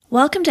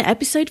Welcome to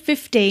episode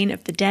 15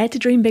 of the Dare to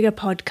Dream Bigger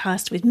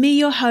podcast with me,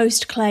 your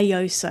host, Claire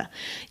Yosa.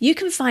 You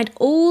can find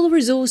all the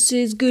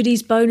resources,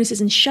 goodies, bonuses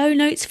and show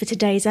notes for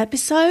today's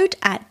episode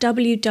at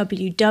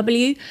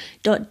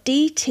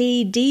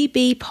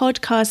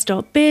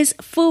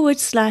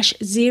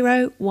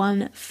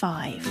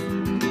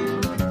www.dtdbpodcast.biz/015.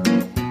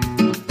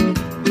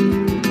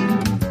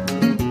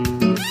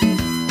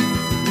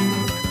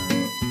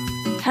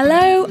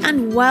 Hello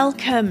and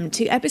welcome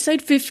to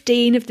episode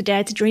 15 of the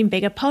Dare to Dream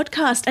Bigger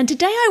podcast. And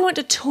today I want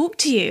to talk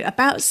to you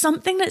about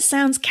something that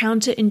sounds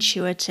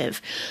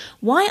counterintuitive.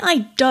 Why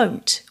I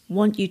don't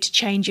want you to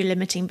change your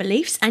limiting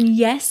beliefs. And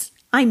yes,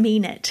 I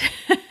mean it.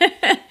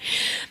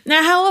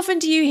 Now, how often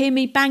do you hear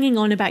me banging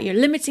on about your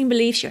limiting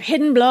beliefs, your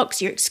hidden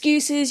blocks, your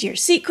excuses, your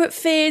secret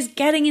fears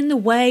getting in the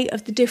way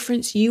of the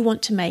difference you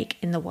want to make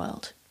in the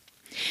world?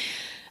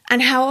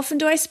 And how often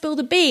do I spill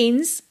the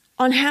beans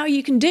on how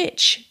you can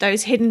ditch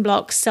those hidden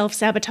blocks,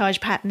 self-sabotage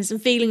patterns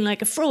and feeling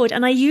like a fraud?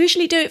 And I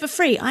usually do it for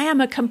free. I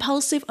am a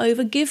compulsive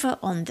overgiver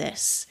on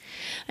this.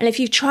 And if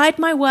you've tried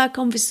my work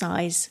on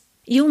Versailles,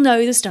 you'll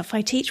know the stuff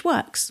I teach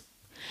works.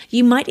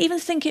 You might even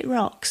think it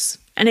rocks.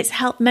 And it's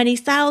helped many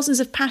thousands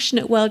of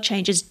passionate world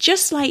changers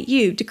just like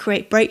you to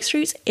create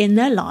breakthroughs in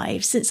their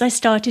lives since I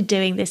started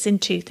doing this in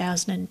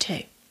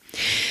 2002.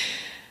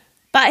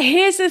 But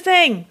here's the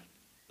thing.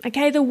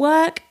 Okay, the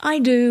work I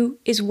do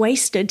is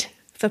wasted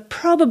for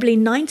probably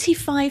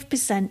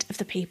 95% of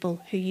the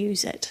people who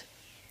use it.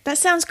 That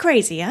sounds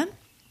crazy, yeah?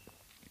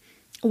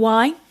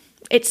 Why?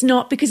 It's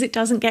not because it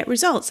doesn't get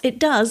results. It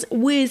does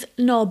with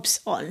knobs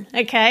on,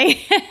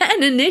 okay?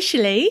 And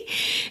initially,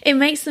 it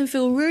makes them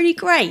feel really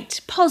great,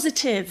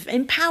 positive,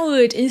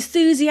 empowered,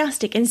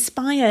 enthusiastic,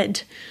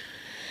 inspired.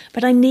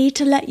 But I need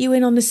to let you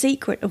in on the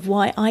secret of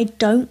why I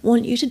don't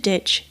want you to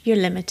ditch your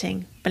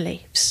limiting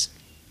beliefs.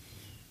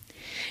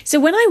 So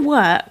when I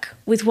work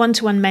with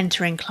one-to-one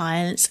mentoring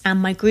clients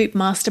and my group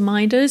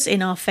masterminders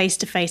in our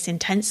face-to-face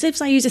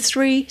intensives, I use a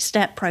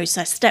 3-step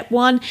process. Step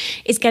 1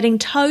 is getting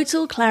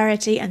total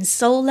clarity and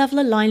soul-level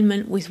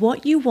alignment with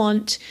what you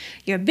want,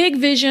 your big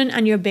vision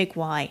and your big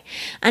why.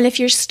 And if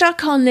you're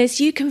stuck on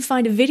this, you can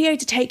find a video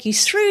to take you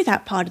through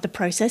that part of the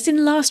process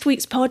in last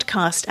week's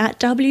podcast at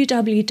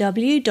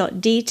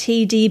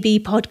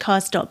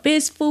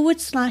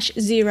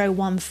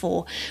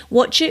www.dtdbpodcast.biz/014.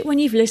 Watch it when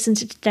you've listened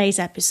to today's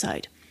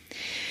episode.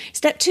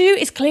 Step 2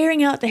 is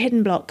clearing out the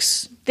hidden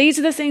blocks. These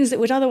are the things that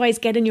would otherwise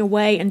get in your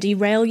way and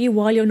derail you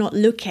while you're not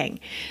looking.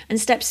 And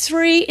step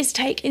 3 is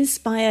take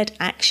inspired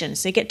action.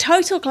 So get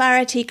total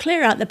clarity,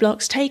 clear out the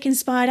blocks, take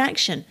inspired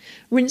action,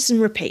 rinse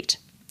and repeat.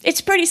 It's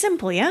pretty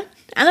simple, yeah?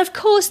 And of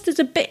course, there's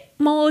a bit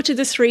more to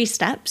the 3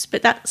 steps,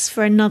 but that's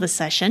for another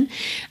session.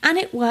 And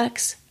it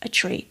works a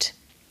treat.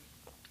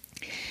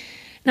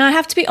 Now, I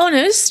have to be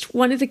honest,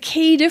 one of the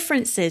key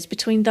differences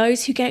between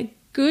those who get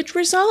good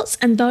results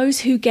and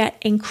those who get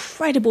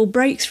incredible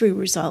breakthrough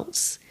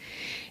results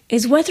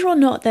is whether or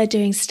not they're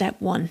doing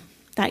step 1,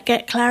 that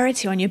get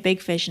clarity on your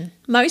big vision.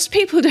 Most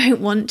people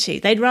don't want to.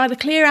 They'd rather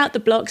clear out the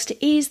blocks to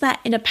ease that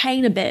inner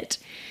pain a bit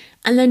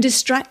and then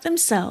distract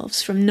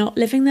themselves from not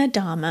living their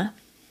dharma,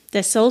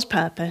 their soul's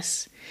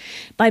purpose,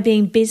 by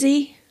being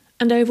busy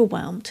and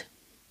overwhelmed.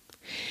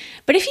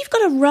 But if you've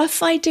got a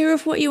rough idea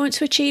of what you want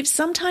to achieve,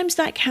 sometimes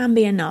that can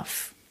be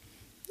enough.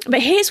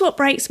 But here's what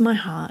breaks my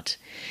heart.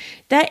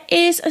 There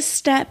is a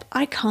step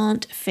I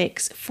can't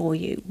fix for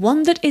you,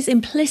 one that is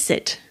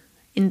implicit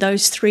in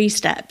those 3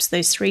 steps,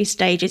 those 3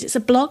 stages. It's a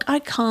block I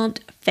can't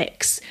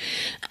fix.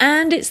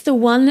 And it's the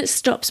one that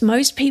stops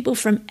most people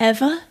from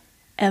ever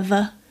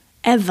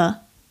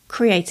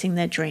creating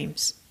their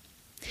dreams.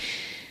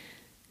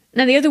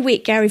 Now, the other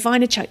week, Gary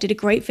Vaynerchuk did a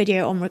great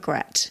video on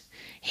regret.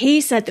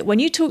 He said that when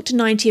you talk to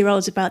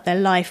 90-year-olds about their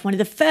life, one of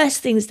the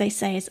first things they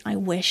say is, I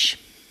wish.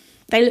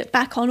 They look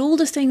back on all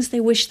the things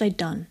they wish they'd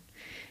done.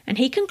 And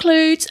he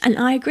concludes, and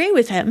I agree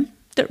with him,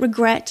 that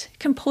regret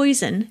can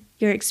poison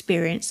your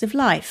experience of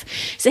life.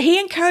 So he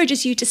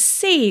encourages you to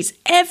seize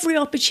every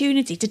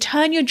opportunity to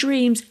turn your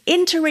dreams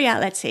into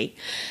reality.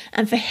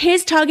 And for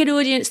his target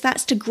audience,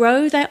 that's to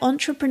grow their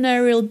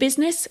entrepreneurial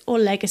business or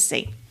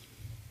legacy.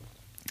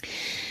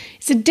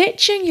 So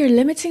ditching your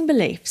limiting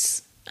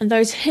beliefs and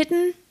those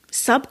hidden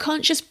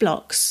subconscious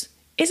blocks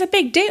is a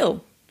big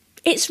deal.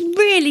 It's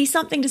really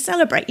something to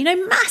celebrate,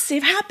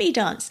 massive happy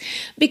dance,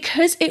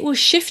 because it will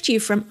shift you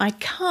from I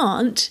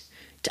can't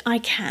to I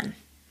can.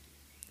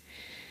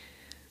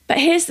 But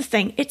here's the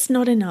thing, it's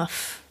not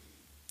enough.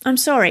 I'm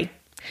sorry.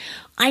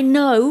 I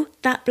know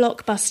that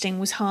block busting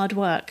was hard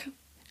work,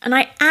 and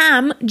I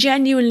am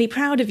genuinely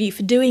proud of you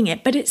for doing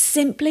it, but it's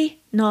simply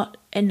not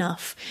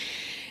enough.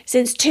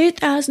 Since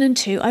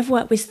 2002, I've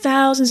worked with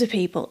thousands of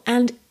people,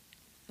 and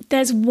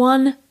there's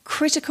one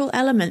critical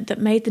element that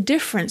made the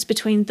difference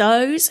between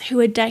those who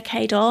a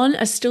decade on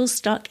are still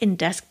stuck in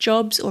desk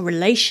jobs or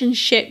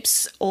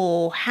relationships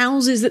or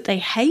houses that they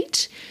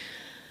hate,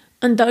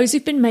 and those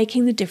who've been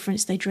making the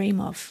difference they dream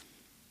of.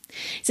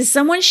 So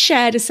someone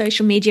shared a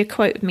social media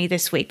quote with me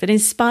this week that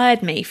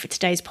inspired me for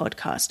today's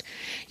podcast.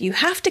 You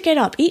have to get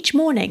up each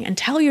morning and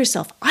tell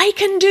yourself, I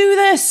can do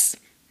this.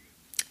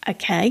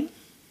 Okay,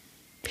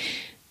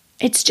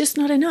 It's just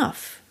not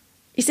enough.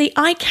 You see,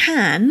 I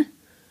can,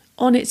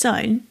 on its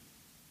own,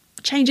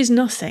 changes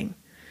nothing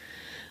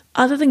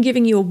other than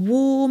giving you a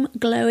warm,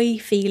 glowy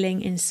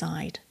feeling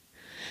inside.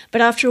 But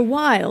after a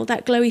while,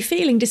 that glowy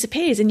feeling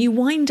disappears and you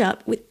wind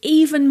up with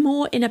even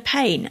more inner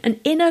pain,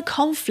 an inner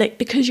conflict,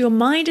 because your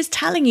mind is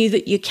telling you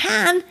that you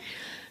can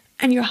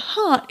and your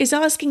heart is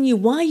asking you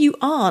why you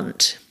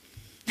aren't.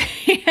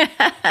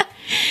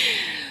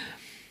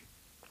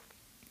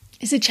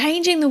 So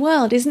changing the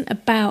world isn't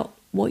about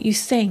what you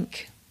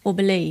think or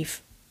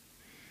believe.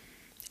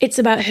 It's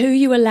about who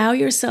you allow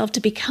yourself to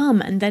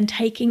become and then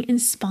taking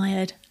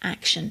inspired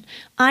action.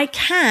 I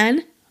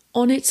can,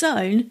 on its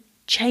own,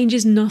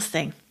 changes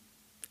nothing.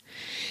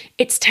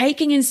 It's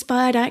taking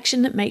inspired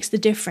action that makes the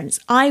difference.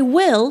 I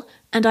will,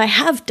 and I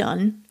have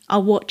done,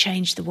 are what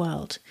changed the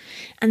world.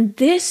 And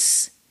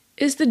this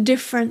is the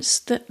difference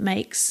that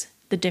makes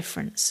the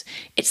difference.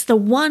 It's the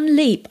one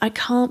leap I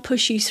can't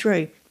push you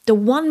through. The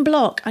one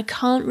block I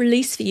can't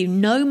release for you,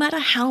 no matter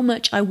how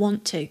much I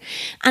want to.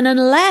 And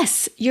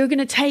unless you're going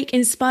to take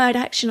inspired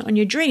action on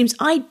your dreams,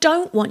 I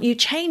don't want you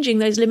changing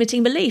those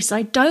limiting beliefs.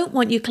 I don't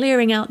want you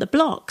clearing out the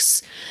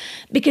blocks.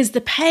 Because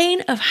the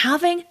pain of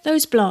having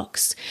those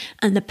blocks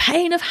and the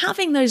pain of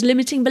having those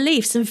limiting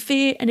beliefs and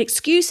fear and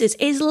excuses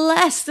is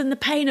less than the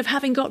pain of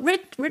having got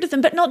rid of them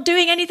but not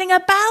doing anything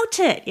about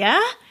it,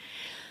 yeah?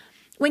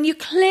 When you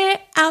clear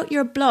out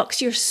your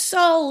blocks, your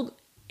soul,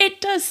 it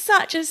does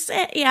such a,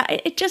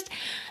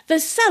 the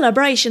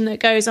celebration that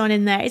goes on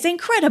in there is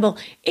incredible.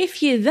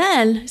 If you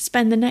then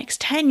spend the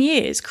next 10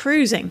 years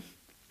cruising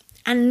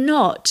and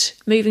not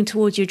moving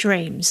towards your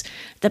dreams,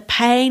 the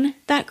pain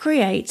that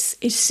creates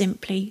is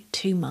simply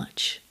too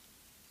much.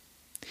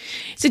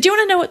 So do you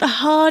want to know what the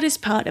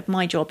hardest part of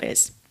my job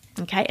is?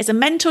 Okay, as a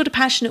mentor to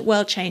passionate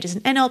world changers,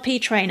 an NLP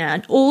trainer,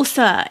 an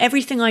author,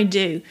 everything I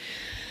do,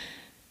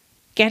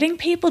 getting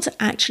people to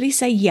actually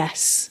say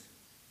yes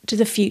to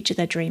the future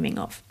they're dreaming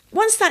of.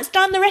 Once that's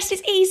done, the rest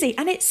is easy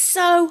and it's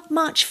so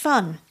much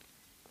fun.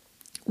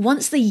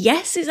 Once the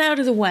yes is out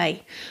of the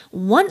way,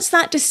 once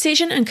that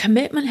decision and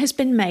commitment has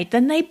been made,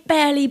 then they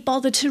barely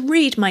bother to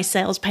read my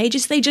sales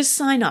pages, they just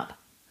sign up.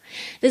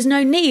 There's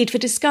no need for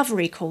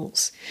discovery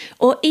calls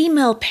or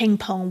email ping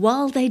pong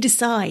while they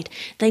decide.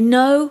 They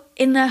know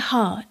in their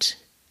heart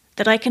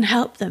that I can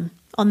help them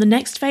on the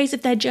next phase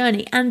of their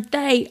journey and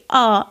they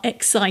are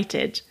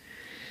excited.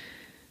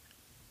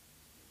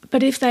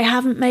 But if they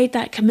haven't made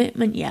that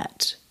commitment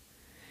yet,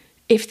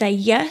 if their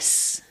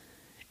yes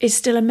is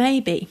still a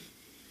maybe,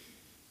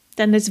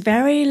 then there's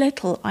very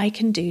little I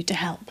can do to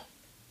help.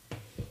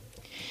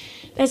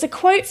 There's a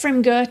quote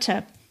from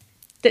Goethe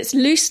that's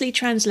loosely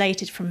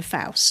translated from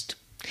Faust,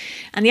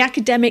 and the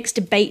academics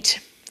debate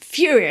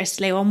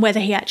furiously on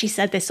whether he actually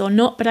said this or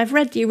not, but I've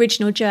read the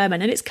original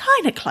German and it's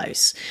kind of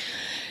close.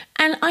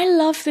 And I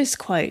love this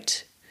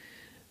quote.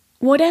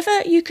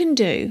 Whatever you can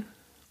do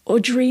or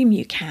dream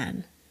you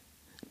can,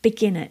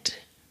 begin it.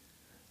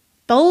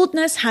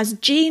 Boldness has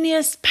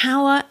genius,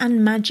 power,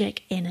 and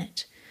magic in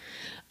it.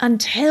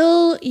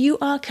 Until you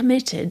are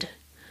committed,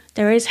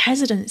 there is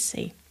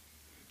hesitancy,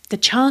 the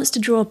chance to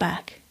draw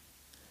back.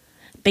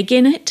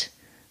 Begin it,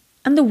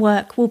 and the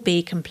work will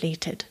be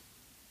completed.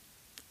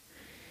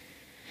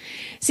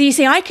 So you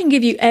see, I can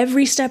give you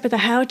every step of the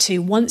how-to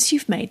once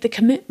you've made the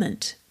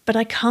commitment, but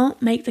I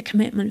can't make the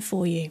commitment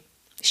for you.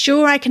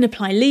 Sure, I can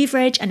apply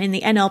leverage, and in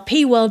the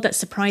NLP world, that's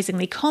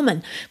surprisingly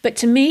common. But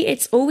to me,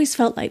 it's always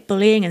felt like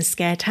bullying and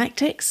scare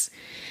tactics,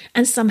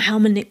 and somehow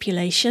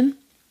manipulation.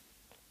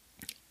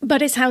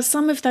 But it's how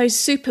some of those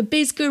super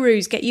biz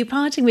gurus get you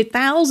parting with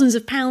thousands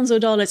of pounds or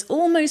dollars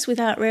almost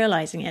without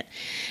realizing it.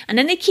 And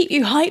then they keep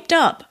you hyped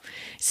up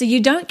so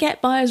you don't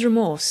get buyer's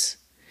remorse.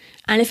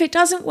 And if it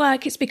doesn't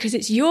work, it's because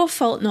it's your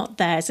fault, not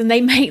theirs. And they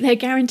make their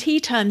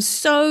guarantee terms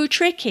so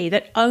tricky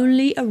that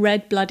only a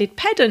red-blooded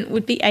pedant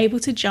would be able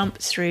to jump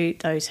through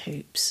those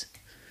hoops.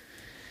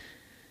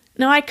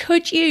 Now, I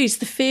could use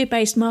the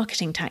fear-based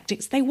marketing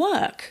tactics. They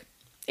work.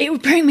 It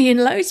would bring me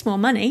in loads more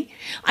money.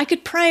 I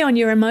could prey on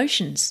your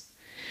emotions.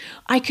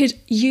 I could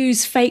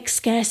use fake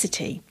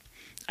scarcity.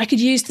 I could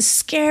use the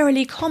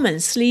scarily common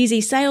sleazy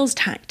sales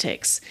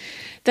tactics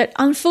that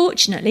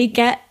unfortunately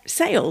get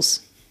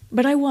sales,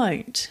 but I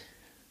won't.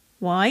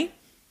 Why?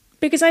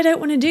 Because I don't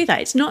want to do that.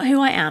 It's not who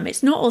I am.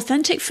 It's not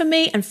authentic for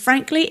me. And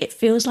frankly, it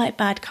feels like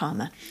bad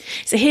karma.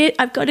 So here,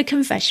 I've got a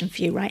confession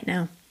for you right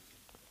now.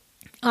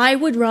 I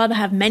would rather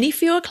have many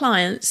fewer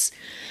clients,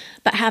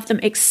 but have them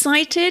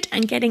excited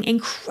and getting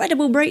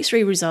incredible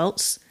breakthrough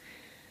results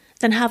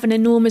than have an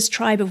enormous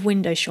tribe of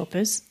window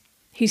shoppers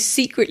who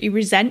secretly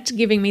resent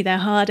giving me their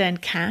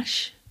hard-earned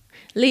cash,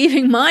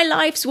 leaving my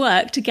life's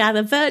work to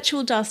gather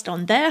virtual dust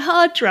on their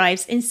hard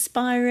drives,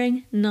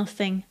 inspiring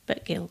nothing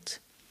but guilt.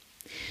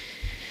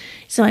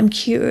 So I'm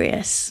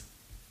curious,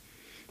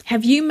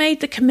 have you made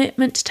the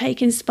commitment to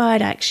take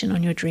inspired action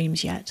on your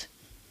dreams yet?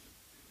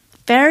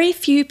 Very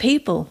few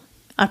people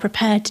are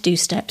prepared to do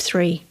step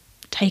 3,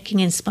 taking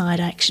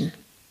inspired action.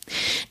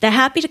 They're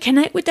happy to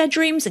connect with their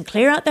dreams and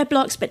clear out their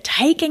blocks, but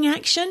taking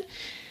action,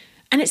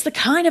 And it's the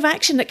kind of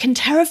action that can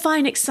terrify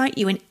and excite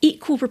you in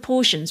equal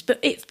proportions, but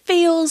it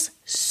feels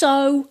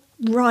so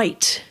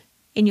right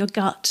in your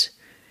gut.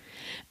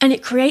 And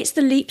it creates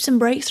the leaps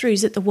and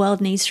breakthroughs that the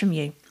world needs from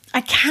you.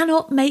 I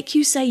cannot make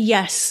you say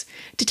yes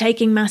to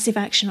taking massive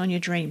action on your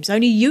dreams.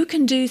 Only you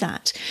can do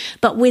that.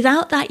 But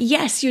without that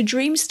yes, your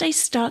dreams stay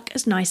stuck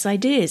as nice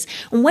ideas.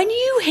 And when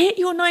you hit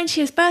your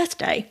 90th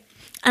birthday,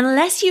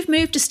 unless you've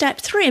moved to step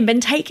 3 and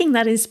been taking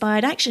that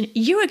inspired action,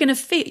 you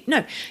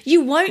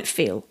won't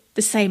feel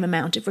the same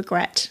amount of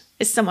regret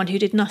as someone who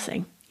did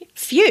nothing.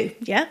 Phew,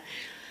 yeah?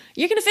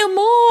 You're going to feel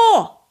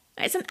more.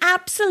 It's an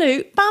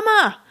absolute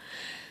bummer.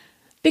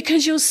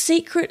 Because you'll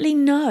secretly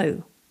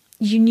know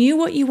you knew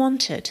what you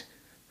wanted.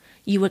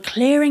 You were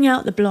clearing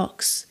out the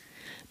blocks,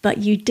 but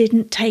you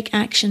didn't take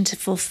action to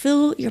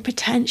fulfill your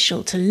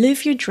potential, to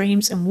live your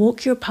dreams and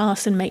walk your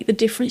path and make the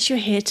difference you're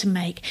here to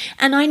make.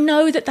 And I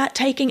know that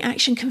taking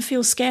action can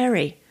feel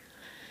scary,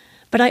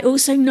 but I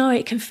also know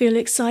it can feel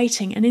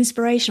exciting and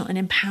inspirational and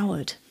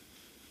empowered.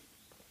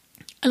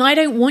 And I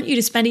don't want you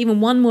to spend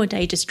even one more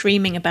day just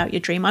dreaming about your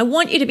dream. I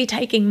want you to be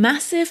taking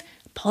massive,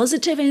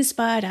 positive,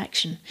 inspired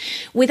action.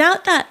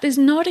 Without that, there's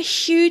not a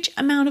huge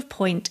amount of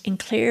point in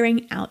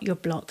clearing out your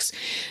blocks,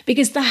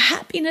 because the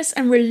happiness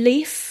and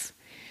relief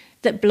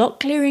that block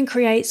clearing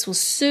creates will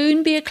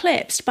soon be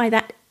eclipsed by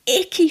that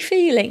icky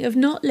feeling of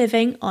not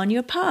living on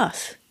your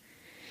path.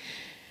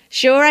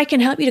 Sure, I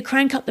can help you to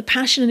crank up the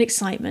passion and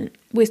excitement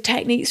with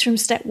techniques from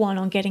step 1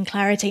 on getting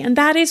clarity, and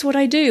that is what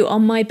I do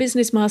on my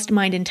Business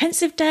Mastermind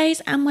intensive days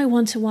and my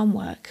one-to-one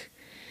work.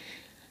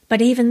 But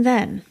even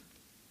then,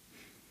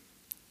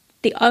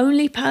 the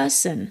only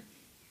person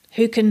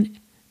who can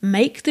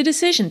make the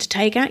decision to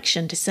take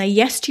action, to say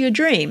yes to your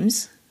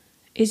dreams,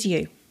 is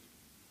you.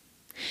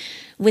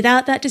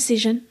 Without that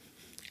decision,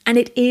 and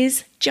it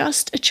is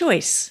just a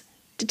choice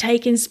to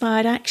take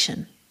inspired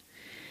action,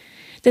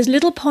 there's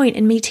little point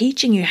in me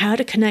teaching you how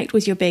to connect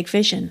with your big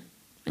vision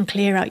and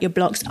clear out your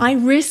blocks. I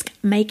risk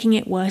making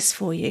it worse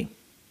for you.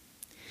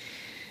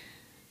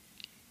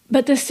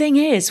 But the thing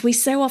is, we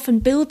so often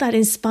build that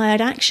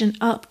inspired action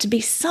up to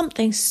be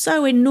something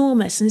so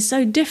enormous and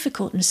so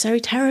difficult and so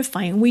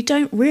terrifying, we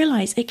don't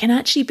realize it can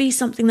actually be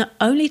something that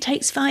only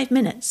takes 5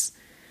 minutes.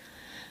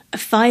 A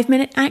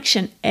 5-minute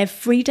action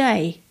every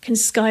day can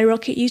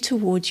skyrocket you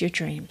towards your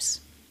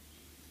dreams.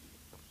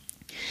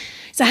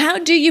 So how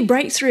do you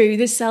break through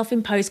this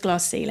self-imposed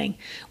glass ceiling?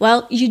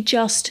 Well, you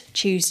just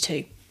choose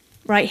to.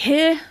 Right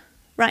here,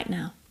 right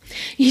now.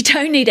 You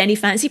don't need any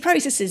fancy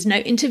processes, no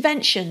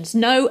interventions,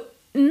 none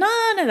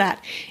of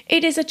that.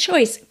 It is a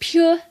choice,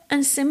 pure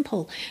and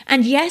simple.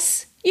 And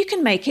yes, you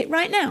can make it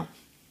right now.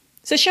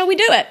 So shall we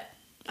do it?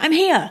 I'm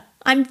here.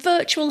 I'm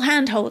virtual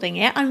hand-holding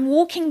it. I'm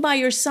walking by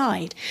your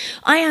side.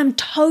 I am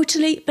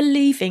totally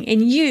believing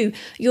in you,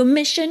 your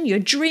mission, your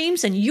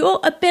dreams, and your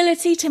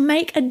ability to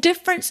make a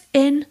difference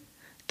in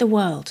the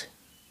world.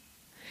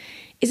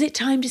 Is it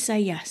time to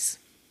say yes?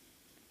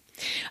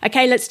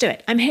 Okay, let's do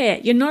it. I'm here.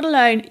 You're not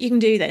alone. You can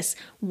do this.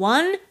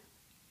 1,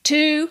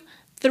 2,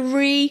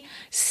 3,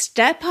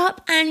 step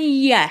up and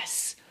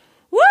yes.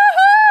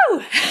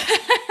 Woohoo!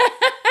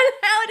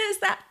 How does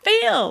that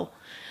feel?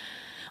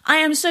 I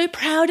am so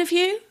proud of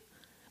you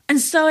and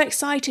so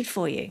excited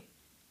for you.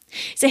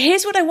 So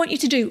here's what I want you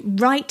to do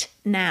right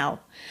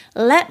now.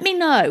 Let me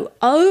know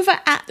over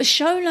at the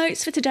show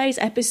notes for today's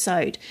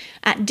episode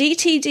at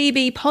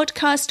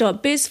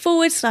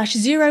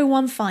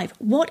dtdbpodcast.biz/015.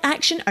 What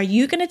action are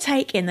you going to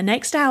take in the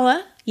next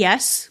hour?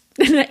 Yes,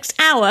 the next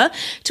hour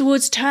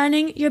towards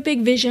turning your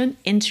big vision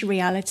into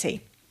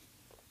reality.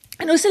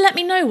 And also let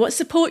me know what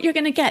support you're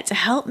going to get to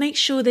help make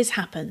sure this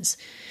happens.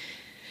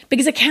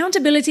 Because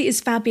accountability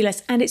is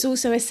fabulous and it's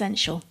also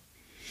essential.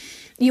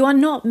 You are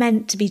not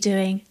meant to be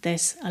doing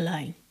this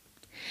alone.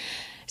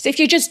 So if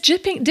you're just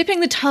dipping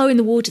the toe in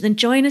the water, then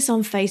join us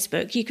on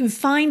Facebook. You can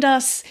find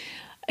us,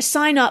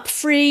 sign up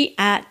free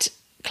at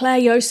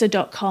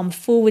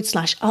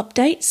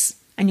clarejosa.com/updates,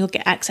 and you'll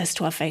get access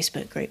to our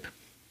Facebook group.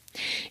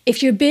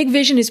 If your big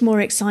vision is more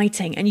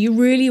exciting and you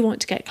really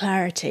want to get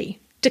clarity,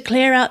 to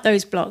clear out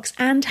those blocks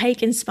and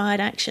take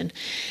inspired action,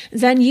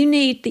 then you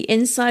need the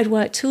Inside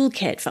Work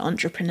Toolkit for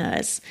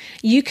entrepreneurs.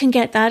 You can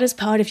get that as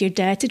part of your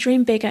Dare to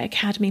Dream Bigger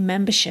Academy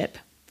membership.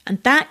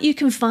 And that you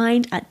can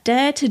find at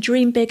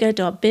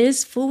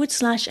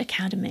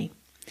daretodreambigger.biz/academy.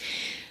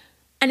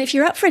 And if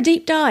you're up for a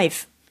deep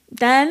dive,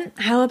 then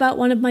how about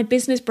one of my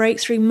Business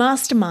Breakthrough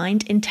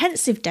Mastermind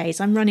intensive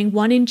days? I'm running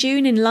one in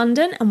June in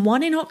London and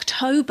one in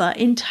October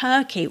in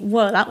Turkey.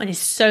 Whoa, that one is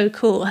so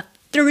cool.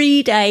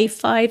 3-day,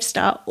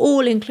 5-star,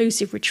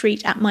 all-inclusive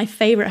retreat at my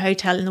favorite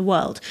hotel in the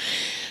world.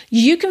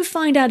 You can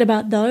find out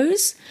about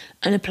those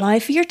and apply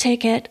for your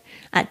ticket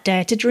at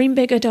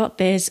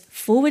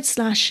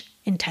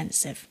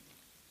daretodreambigger.biz/intensive.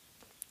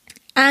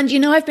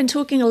 And I've been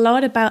talking a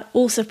lot about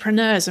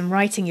authorpreneurs and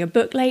writing your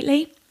book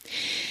lately.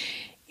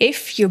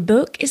 If your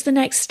book is the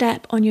next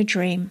step on your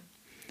dream,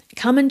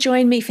 come and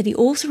join me for the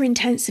Author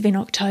Intensive in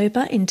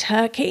October in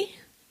Turkey.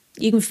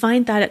 You can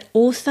find that at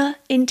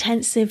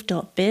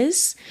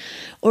author-intensive.biz.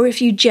 Or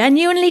if you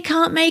genuinely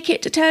can't make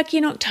it to Turkey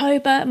in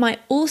October, my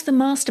Author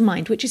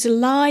Mastermind, which is a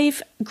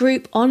live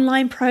group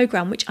online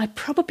program, which I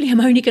probably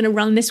am only going to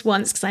run this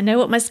once because I know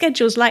what my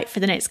schedule's like for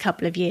the next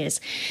couple of years.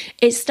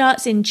 It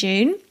starts in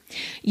June.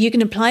 You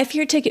can apply for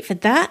your ticket for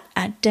that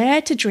at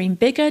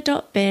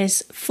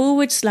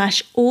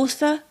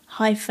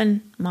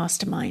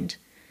daretodreambigger.biz/author-mastermind.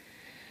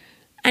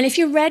 And if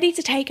you're ready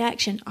to take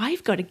action,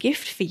 I've got a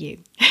gift for you.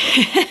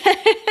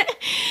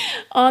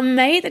 On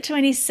May the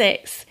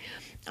 26th,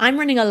 I'm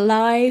running a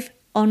live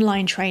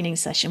online training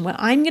session where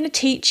I'm going to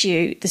teach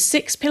you the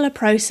 6-pillar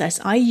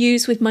process I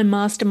use with my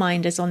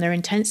masterminders on their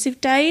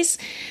intensive days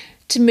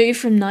to move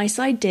from nice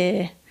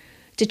idea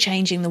to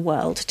changing the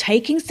world,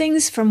 taking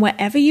things from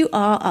wherever you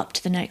are up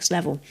to the next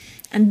level.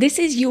 And this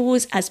is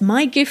yours as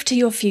my gift to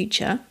your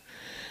future,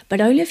 but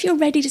only if you're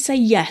ready to say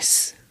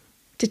yes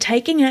to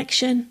taking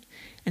action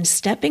and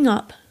stepping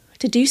up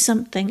to do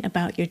something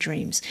about your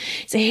dreams.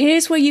 So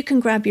here's where you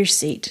can grab your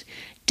seat.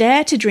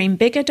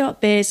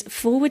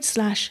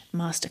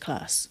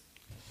 daretodreambigger.biz/masterclass.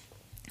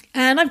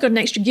 And I've got an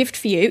extra gift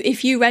for you.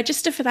 If you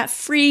register for that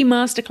free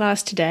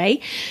masterclass today,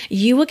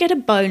 you will get a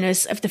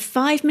bonus of the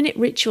 5-minute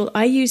ritual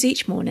I use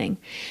each morning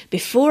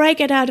before I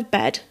get out of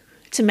bed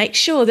to make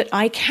sure that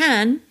I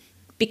can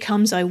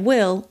becomes I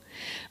will,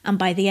 and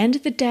by the end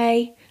of the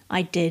day,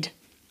 I did.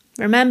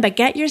 Remember,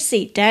 get your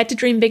seat,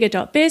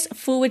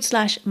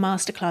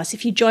 daretodreambigger.biz/masterclass.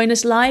 If you join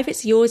us live,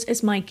 it's yours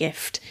as my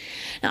gift.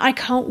 Now, I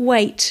can't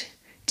wait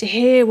to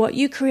hear what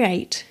you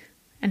create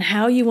and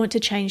how you want to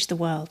change the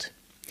world.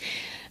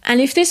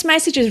 And if this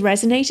message has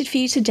resonated for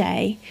you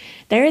today,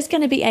 there is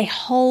going to be a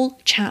whole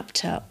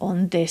chapter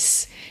on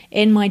this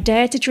in my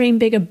Dare to Dream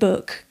Bigger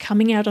book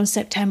coming out on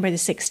September the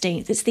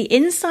 16th. It's the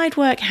Inside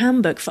Work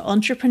Handbook for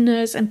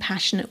Entrepreneurs and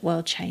Passionate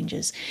World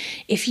Changers.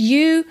 If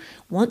you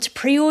want to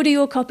pre-order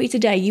your copy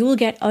today, you will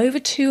get over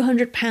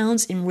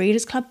 £200 in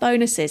Readers Club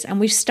bonuses. And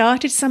we've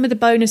started some of the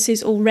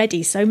bonuses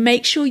already, so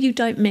make sure you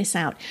don't miss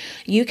out.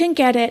 You can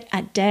get it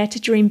at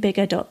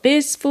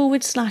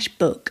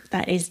daretodreambigger.biz/book.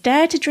 That is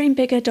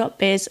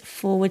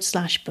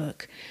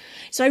daretodreambigger.biz/book.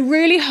 So I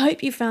really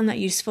hope you found that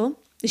useful.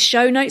 The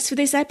show notes for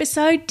this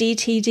episode,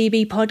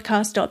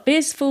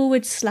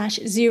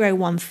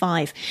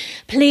 dtdbpodcast.biz/015.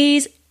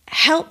 Please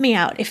help me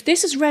out. If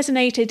this has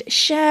resonated,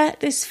 share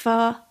this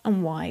far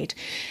and wide.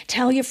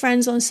 Tell your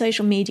friends on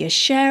social media,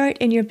 share it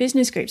in your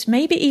business groups.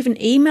 Maybe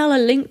even email a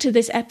link to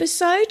this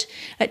episode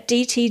at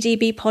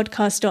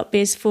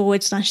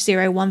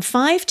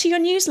dtdbpodcast.biz/015 to your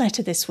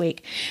newsletter this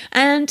week.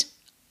 And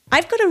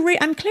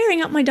I'm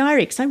clearing up my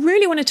diary because I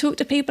really want to talk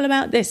to people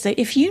about this. So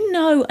if you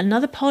know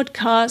another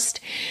podcast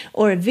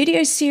or a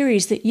video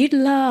series that you'd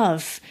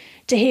love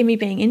to hear me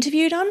being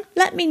interviewed on,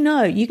 let me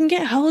know. You can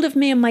get hold of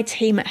me and my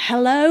team at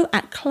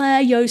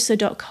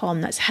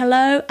hello@clarejosa.com. That's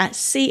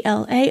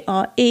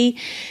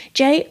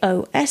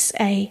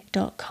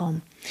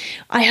hello@CLAREJOSA.com.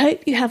 I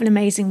hope you have an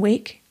amazing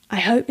week. I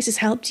hope this has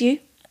helped you.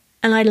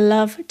 And I'd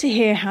love to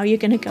hear how you're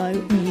going to go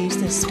and use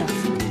this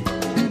stuff.